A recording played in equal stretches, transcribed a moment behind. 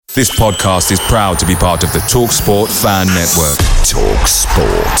This podcast is proud to be part of the TalkSport Fan Network.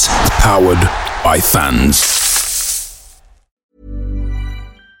 TalkSport. Powered by fans.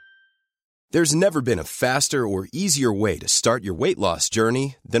 There's never been a faster or easier way to start your weight loss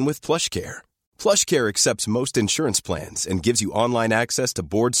journey than with PlushCare. PlushCare accepts most insurance plans and gives you online access to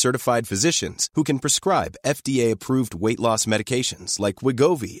board-certified physicians who can prescribe FDA-approved weight loss medications like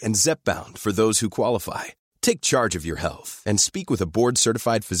Wegovy and Zepbound for those who qualify. Take charge of your health and speak with a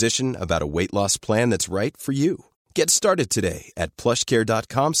board-certified physician about a weight loss plan that's right for you. Get started today at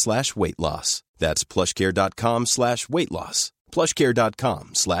plushcare.com/weight loss. That's plushcare.com/weight loss.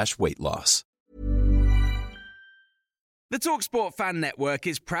 plushcare.com/weight loss. The TalkSport Fan Network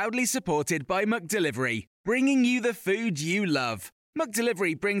is proudly supported by McDelivery, bringing you the food you love.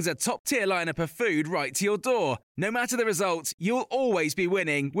 McDelivery brings a top-tier lineup of food right to your door. No matter the result, you'll always be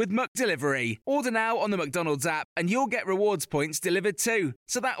winning with McDelivery. Order now on the McDonald's app and you'll get rewards points delivered too.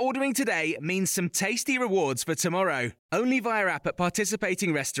 So that ordering today means some tasty rewards for tomorrow. Only via app at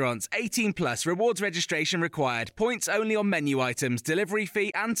participating restaurants. 18 plus. Rewards registration required. Points only on menu items. Delivery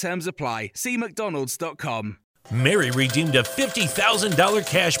fee and terms apply. See mcdonalds.com. Mary redeemed a $50,000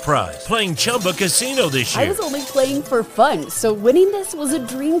 cash prize playing Chumba Casino this year. I was only playing for fun, so winning this was a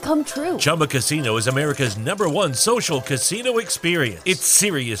dream come true. Chumba Casino is America's #1 social casino experience. It's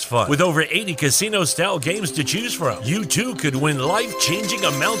serious fun. With over 80 casino-style games to choose from, you too could win life-changing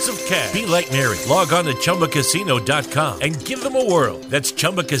amounts of cash. Be like Mary. Log on to ChumbaCasino.com and give them a whirl. That's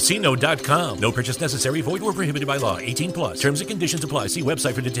ChumbaCasino.com. No purchase necessary. Void where prohibited by law. 18 plus. Terms and conditions apply. See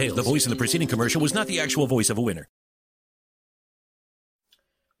website for details. The voice in the preceding commercial was not the actual voice of a winner.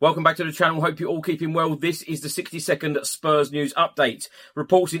 Welcome back to the channel. Hope you're all keeping well. This is the 60-second Spurs news update.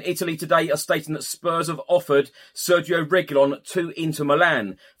 Reports in Italy today are stating that Spurs have offered Sergio Reguilón to Inter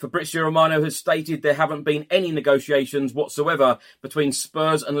Milan. Fabrizio Romano has stated there haven't been any negotiations whatsoever between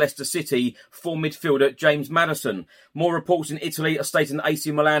Spurs and Leicester City for midfielder James Maddison. More reports in Italy are stating that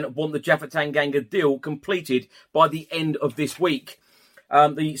AC Milan want the Tanganga deal completed by the end of this week.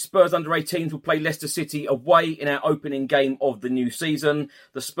 The Spurs under-18s will play Leicester City away in our opening game of the new season.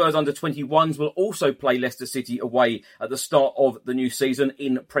 The Spurs under-21s will also play Leicester City away at the start of the new season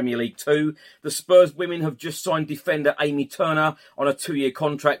in Premier League 2. The Spurs women have just signed defender Amy Turner on a 2-year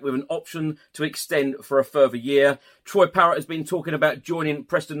contract with an option to extend for a further year. Troy Parrott has been talking about joining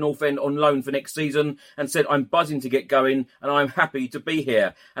Preston North End on loan for next season and said, "I'm buzzing to get going and I'm happy to be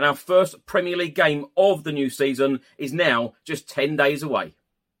here." And our first Premier League game of the new season is now just 10 days away.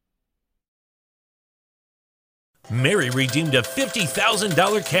 Mary redeemed a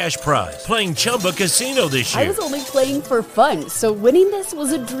 $50,000 cash prize playing Chumba Casino this year. I was only playing for fun, so winning this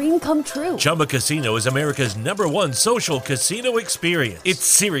was a dream come true. Chumba Casino is America's #1 social casino experience. It's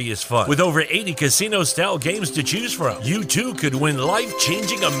serious fun. With over 80 casino-style games to choose from, you too could win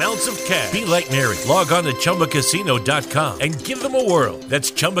life-changing amounts of cash. Be like Mary. Log on to ChumbaCasino.com and give them a whirl.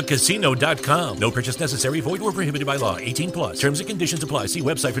 That's ChumbaCasino.com. No purchase necessary. Void where prohibited by law. 18 plus. Terms and conditions apply. See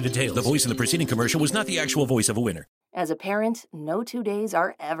website for details. The voice in the preceding commercial was not the actual voice of a winner. As a parent, no 2 days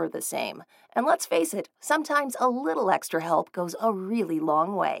are ever the same. And let's face it, sometimes a little extra help goes a really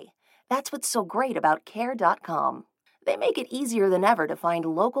long way. That's what's so great about Care.com. They make it easier than ever to find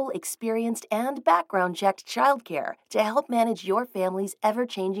local, experienced, and background-checked childcare to help manage your family's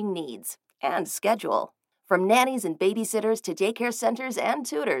ever-changing needs and schedule. From nannies and babysitters to daycare centers and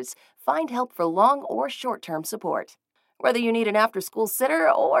tutors, find help for long or short-term support. Whether you need an after-school sitter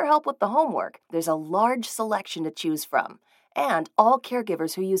or help with the homework, there's a large selection to choose from. And all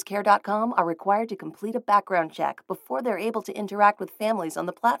caregivers who use Care.com are required to complete a background check before they're able to interact with families on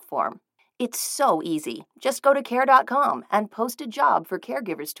the platform. It's so easy. Just go to Care.com and post a job for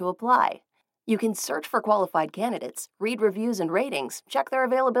caregivers to apply. You can search for qualified candidates, read reviews and ratings, check their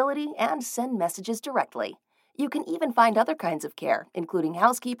availability, and send messages directly. You can even find other kinds of care, including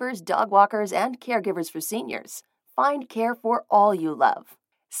housekeepers, dog walkers, and caregivers for seniors. Find care for all you love.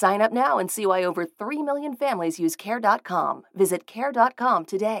 Sign up now and see why over 3 million families use Care.com. Visit Care.com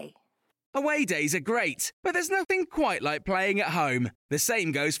today. Away days are great, but there's nothing quite like playing at home. The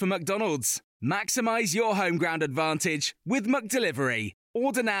same goes for McDonald's. Maximise your home ground advantage with McDelivery.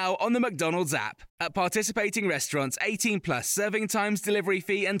 Order now on the McDonald's app. At participating restaurants, 18 plus, serving times, delivery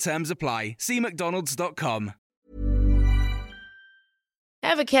fee and terms apply. See mcdonalds.com.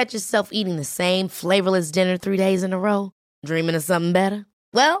 Ever catch yourself eating the same flavorless dinner 3 days in a row? Dreaming of something better?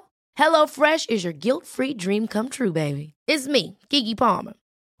 Well, HelloFresh is your guilt-free dream come true, baby. It's me, Keke Palmer.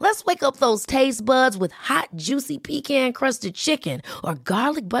 Let's wake up those taste buds with hot, juicy pecan-crusted chicken or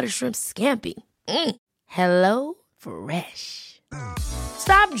garlic butter shrimp scampi. Hello Fresh.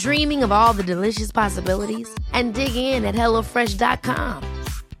 Stop dreaming of all the delicious possibilities and dig in at HelloFresh.com.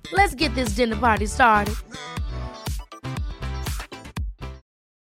 Let's get this dinner party started.